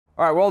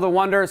All right, World of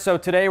Wonder. So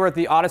today we're at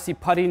the Odyssey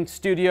Putting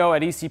Studio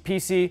at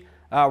ECPC.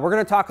 We're going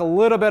to talk a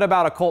little bit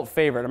about a cult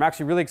favorite. I'm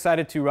actually really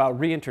excited to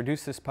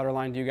reintroduce this putter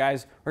line to you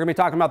guys. We're going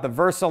to be talking about the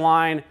Versa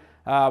line.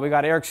 We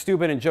got Eric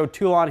Stubin and Joe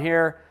Toulon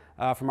here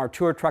from our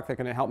tour truck. They're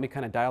going to help me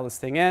kind of dial this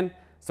thing in.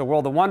 So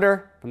World of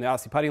Wonder from the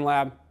Odyssey Putting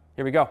Lab.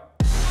 Here we go.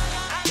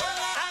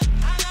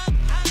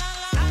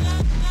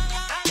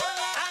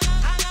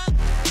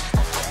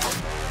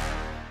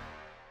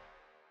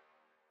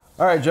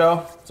 All right,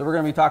 Joe, so we're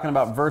going to be talking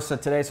about Versa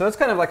today. So it's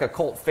kind of like a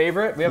cult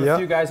favorite. We have a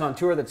few guys on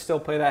tour that still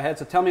play that head.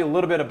 So tell me a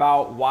little bit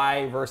about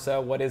why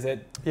Versa, what is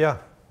it?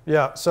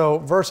 Yeah. So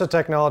Versa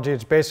technology,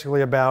 it's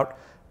basically about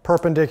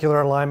perpendicular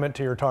alignment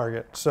to your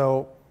target.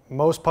 So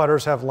most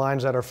putters have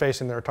lines that are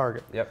facing their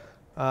target. Yep.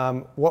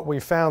 What we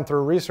found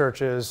through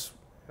research is,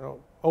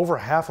 over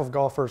half of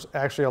golfers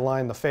actually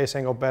align the face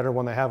angle better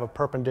when they have a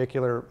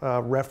perpendicular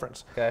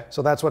reference. Okay.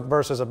 So that's what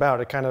Versa is about.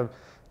 It kind of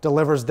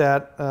delivers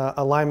that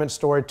alignment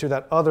story to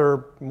that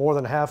other more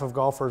than half of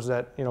golfers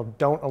that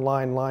don't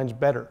align lines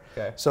better.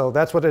 Okay. So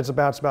that's what it's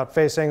about. It's about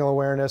face angle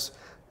awareness,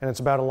 and it's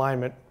about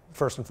alignment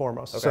first and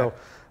foremost. Okay. So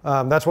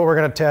that's what we're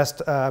going to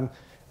test.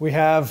 We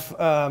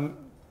have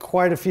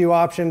quite a few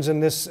options in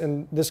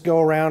this go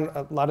around.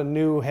 A lot of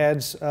new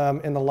heads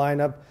in the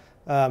lineup.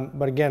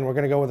 But again, we're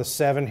going to go with a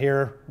 7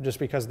 here, just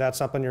because that's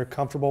something you're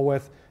comfortable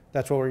with.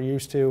 That's what we're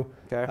used to.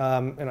 Okay.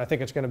 And I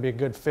think it's going to be a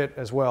good fit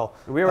as well.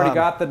 We already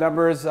got the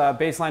numbers,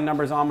 baseline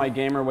numbers on my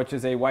gamer, which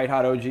is a White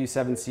Hot OG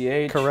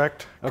 7CH.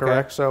 Correct. Okay.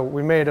 Correct. So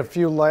we made a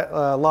few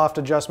loft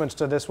adjustments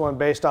to this one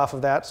based off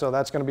of that, so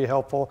that's going to be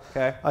helpful.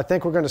 Okay. I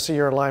think we're going to see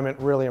your alignment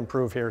really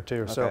improve here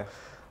too. Okay. So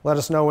let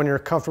us know when you're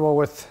comfortable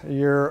with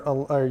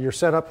your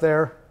setup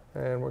there,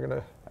 and we're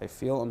going to. I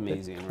feel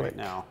amazing right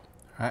now.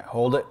 All right,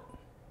 hold it.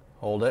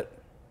 Hold it.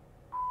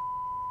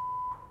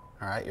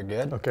 All right, you're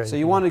good. Okay. So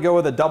you wanted to go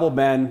with a double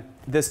bend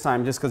this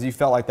time just because you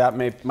felt like that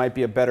might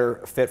be a better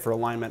fit for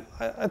alignment.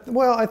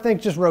 Well, I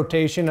think just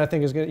rotation, I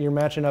think you're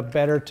matching up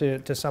better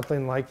to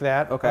something like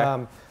that.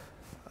 Okay.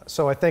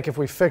 So I think if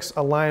we fix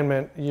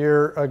alignment,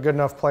 you're a good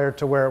enough player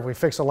to where if we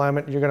fix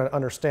alignment, you're going to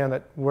understand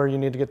that where you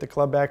need to get the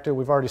club back to.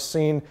 We've already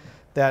seen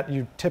that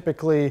you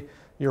typically,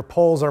 your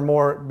poles are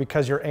more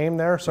because you're aimed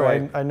there. So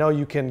right. I know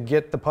you can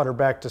get the putter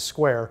back to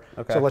square.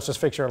 Okay. So let's just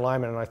fix your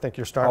alignment, and I think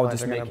your start I'll lines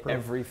just are going to make improve.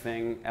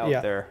 everything out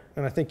there.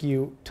 And I think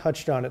you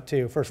touched on it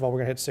too. First of all, we're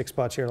going to hit 6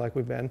 putts here like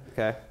we've been.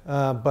 Okay.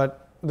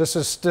 But this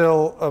is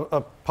still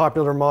a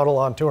popular model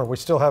on tour. We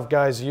still have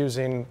guys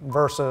using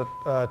Versa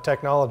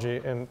technology.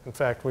 And in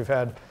fact, we've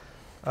had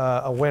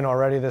a win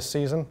already this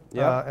season.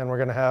 Yeah. And we're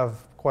going to have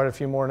quite a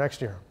few more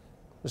next year.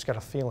 Just got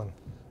a feeling.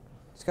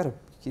 He's got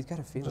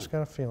a feeling. Just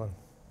got a feeling.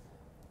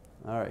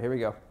 All right, here we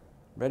go.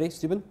 Ready,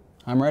 Steuben?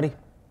 I'm ready.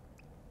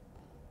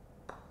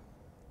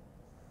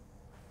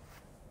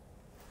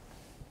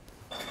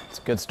 It's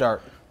a good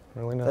start.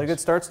 Really nice. Is that a good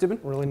start, Steuben?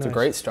 Really nice. It's a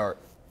great start.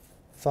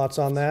 Thoughts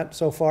on that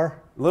so far?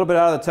 A little bit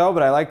out of the toe,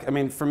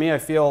 but for me, I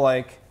feel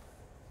like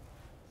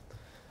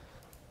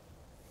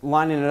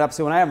lining it up.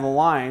 So when I have the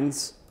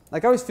lines,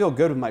 like I always feel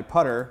good with my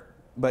putter,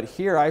 but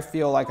here I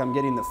feel like I'm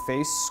getting the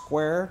face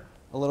square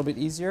a little bit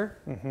easier.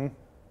 Mm-hmm.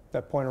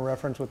 That point of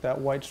reference with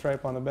that white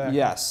stripe on the back.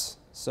 Yes.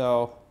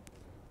 So.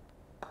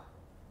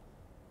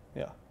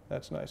 Yeah,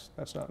 that's nice.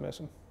 That's not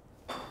missing.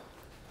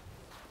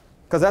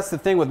 Because that's the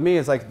thing with me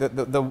is like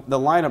the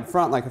line up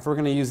front, like if we're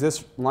going to use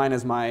this line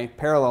as my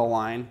parallel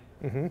line,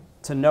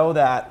 to know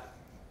that,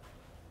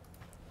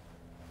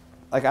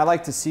 like I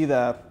like to see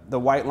the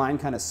white line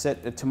kind of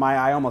sit, to my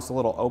eye, almost a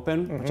little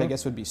open, which I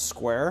guess would be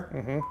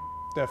square.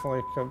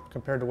 Definitely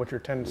compared to what your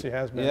tendency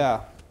has been.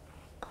 Yeah.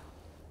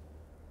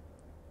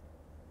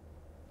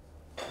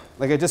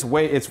 Like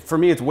for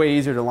me, it's way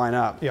easier to line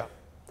up. Yeah.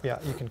 Yeah,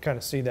 you can kind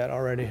of see that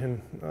already,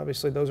 and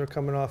obviously those are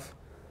coming off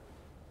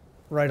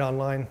right on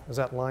line. Is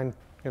that line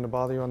going to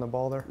bother you on the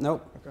ball there?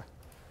 Nope. Okay.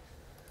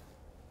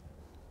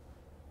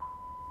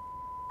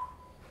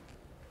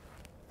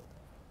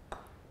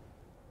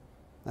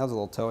 That was a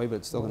little toey, but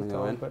it's still going to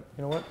go in. But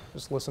you know what?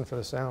 Just listen for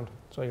the sound.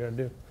 That's all you got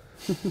to do.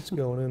 It's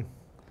going in.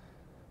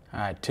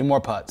 All right, 2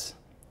 more putts.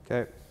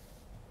 Okay.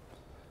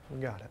 We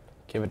got it.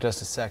 Give it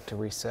just a sec to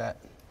reset.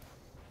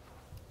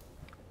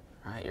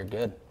 All right, you're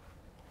good.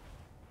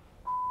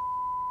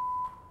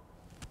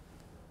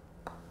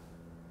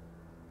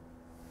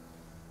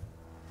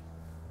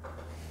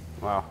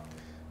 Wow.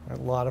 A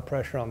lot of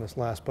pressure on this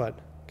last putt.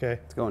 Okay.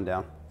 It's going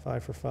down.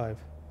 5 for 5.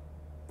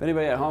 If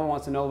anybody at home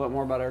wants to know a little bit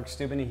more about Eric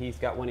Stubin, he's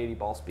got 180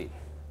 ball speed.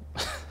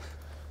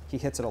 He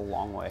hits it a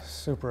long way.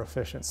 Super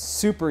efficient.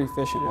 Super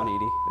efficient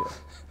 180.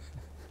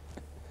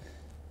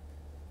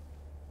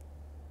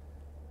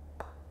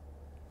 Yeah.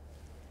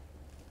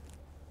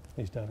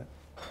 He's done it.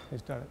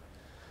 He's done it.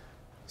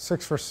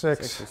 6 for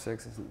 6. 6 for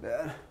 6 isn't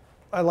bad.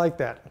 I like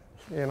that.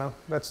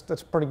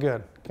 That's pretty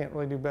good. Can't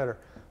really do better.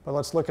 But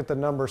let's look at the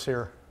numbers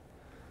here.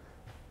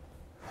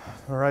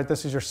 All right,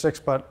 this is your 6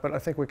 putt, but I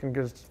think we can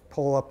just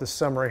pull up the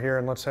summary here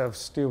and let's have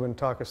Steuben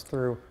talk us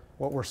through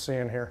what we're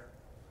seeing here.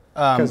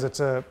 Because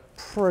it's a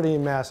pretty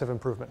massive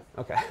improvement.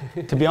 Okay.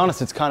 To be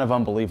honest, it's kind of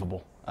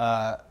unbelievable.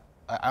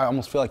 I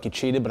almost feel like you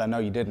cheated, but I know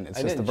you didn't.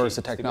 It's just the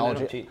Versa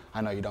technology. Cheat.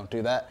 I know you don't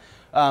do that.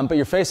 But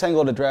your face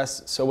angle at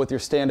address, so with your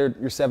standard,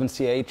 your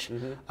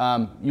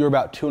 7CH, you're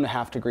about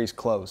 2.5 degrees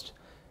closed.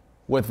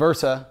 With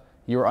Versa,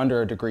 you're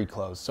under a degree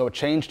closed. So it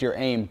changed your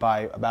aim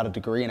by about 1.5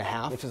 degrees.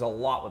 Which is a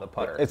lot with a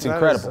putter. It's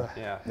incredible.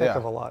 Heck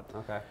of a lot.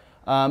 Okay.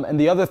 And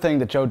the other thing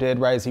that Joe did,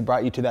 right, is he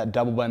brought you to that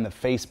double bend, the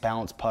face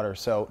balance putter.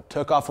 So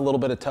took off a little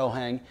bit of toe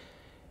hang.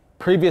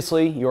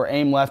 Previously, your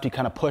aim left, you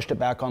kind of pushed it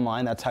back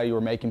online. That's how you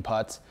were making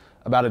putts,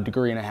 about 1.5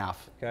 degrees,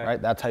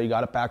 right? That's how you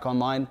got it back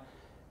online.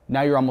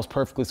 Now you're almost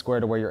perfectly square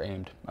to where you're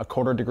aimed.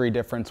 1/4 degree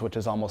difference, which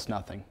is almost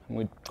nothing.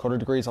 1/4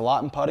 degree is a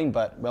lot in putting,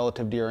 but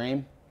relative to your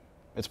aim,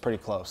 it's pretty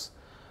close.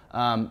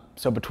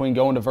 So between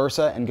going to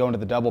Versa and going to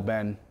the double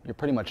bend, you're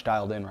pretty much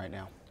dialed in right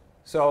now.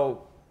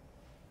 So,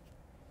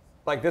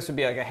 like this would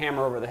be like a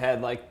hammer over the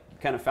head, like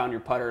kind of found your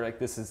putter, like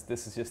this is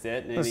just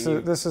it.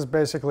 This is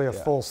basically a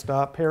full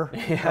stop here.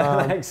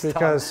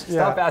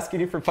 Stop asking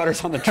you for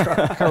putters on the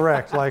truck.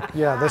 Correct. Like,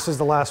 yeah, this is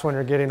the last one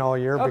you're getting all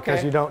year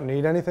because you don't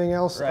need anything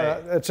else.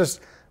 Right. It's just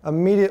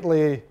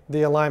immediately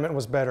the alignment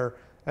was better.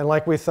 And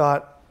like we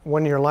thought,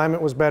 when your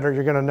alignment was better,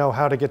 you're going to know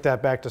how to get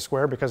that back to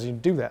square because you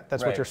do that.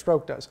 That's what your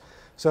stroke does.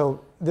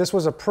 So this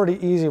was a pretty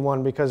easy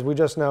one because we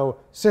just know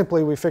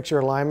simply we fix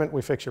your alignment,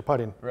 we fix your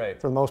putting for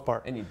the most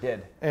part. And you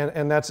did.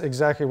 And that's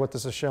exactly what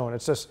this is showing.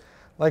 It's just,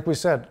 like we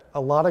said,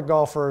 a lot of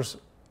golfers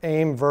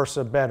aim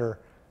Versa better,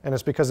 and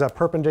it's because that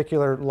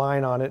perpendicular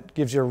line on it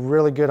gives you a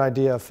really good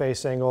idea of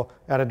face angle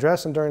at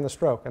address and during the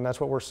stroke, and that's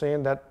what we're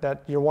seeing.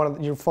 That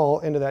you fall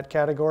into that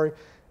category,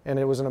 and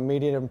it was an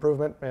immediate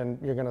improvement, and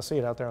you're going to see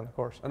it out there on the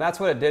course. And that's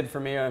what it did for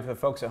me and for the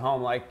folks at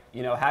home. Like,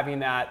 you know, having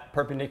that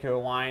perpendicular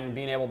line,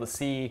 being able to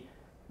see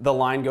the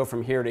line go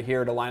from here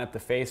to line up the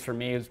face for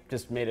me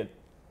just made it,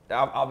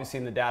 obviously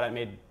in the data, it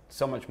made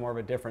so much more of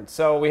a difference.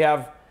 So we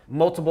have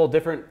multiple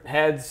different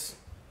heads,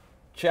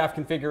 shaft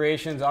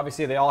configurations.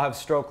 Obviously they all have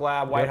Stroke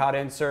Lab, white hot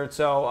inserts.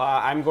 So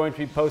I'm going to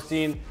be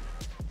posting,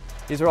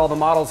 these are all the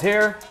models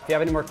here. If you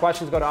have any more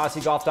questions, go to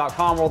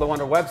AussieGolf.com, World of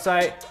Wonder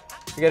website.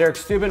 You get Eric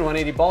Steuben,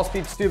 180 ball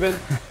speed Steuben,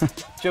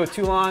 Joe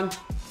Toulon,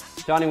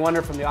 Johnny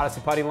Wonder from the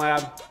Odyssey Putting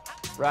Lab.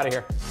 We're out of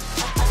here.